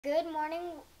Good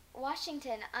morning,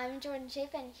 Washington. I'm Jordan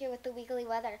Chapin here with the weekly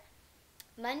weather.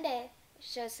 Monday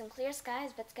shows some clear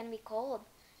skies, but it's going to be cold.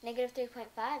 Negative 3.5,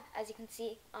 as you can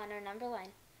see on our number line.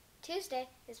 Tuesday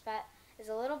is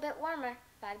a little bit warmer,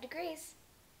 5 degrees.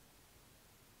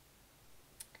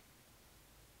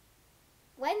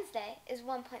 Wednesday is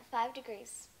 1.5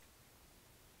 degrees.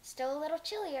 Still a little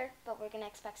chillier, but we're going to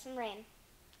expect some rain.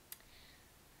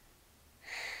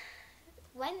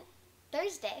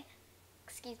 Thursday,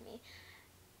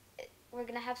 we're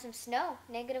going to have some snow,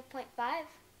 negative 0.5.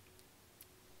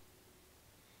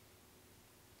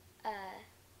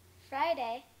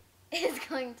 Friday is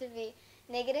going to be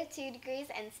negative 2 degrees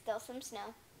and still some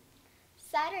snow.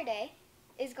 Saturday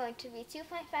is going to be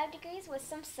 2.5 degrees with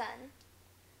some sun.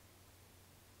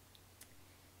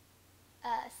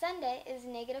 Sunday is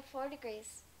negative 4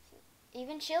 degrees,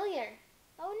 even chillier.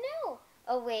 Oh no!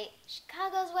 Oh wait,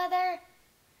 Chicago's weather.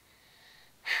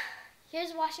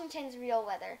 Here's Washington's real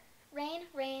weather. Rain,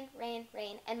 rain, rain,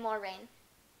 rain, and more rain.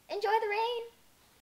 Enjoy the rain!